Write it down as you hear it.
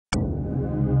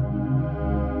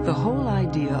The whole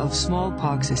idea of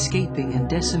smallpox escaping and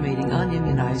decimating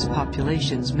unimmunized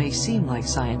populations may seem like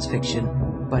science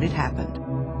fiction, but it happened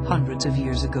hundreds of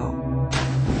years ago.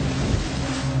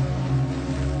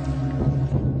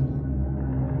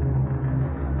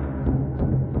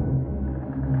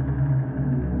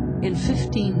 In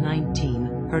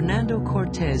 1519, Hernando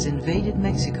Cortés invaded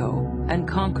Mexico and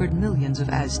conquered millions of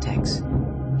Aztecs.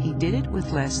 He did it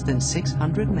with less than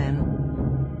 600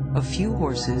 men, a few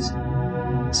horses,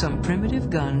 some primitive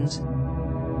guns,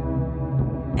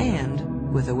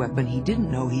 and, with a weapon he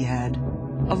didn't know he had,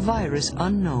 a virus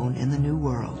unknown in the New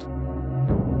World.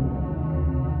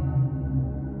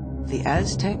 The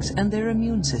Aztecs and their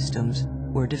immune systems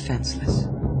were defenseless.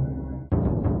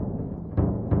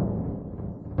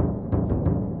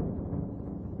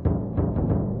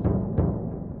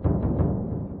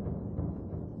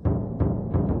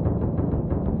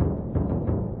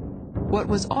 What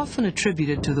was often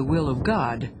attributed to the will of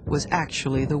God was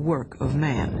actually the work of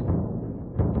man.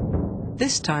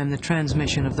 This time the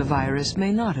transmission of the virus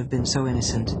may not have been so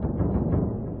innocent.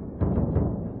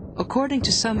 According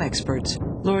to some experts,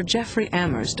 Lord Jeffrey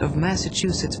Amherst of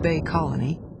Massachusetts Bay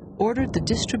Colony ordered the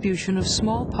distribution of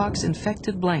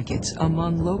smallpox-infected blankets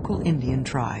among local Indian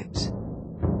tribes.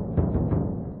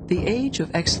 The age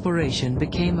of exploration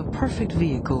became a perfect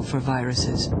vehicle for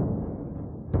viruses.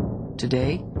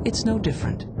 Today, it's no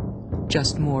different,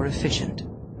 just more efficient.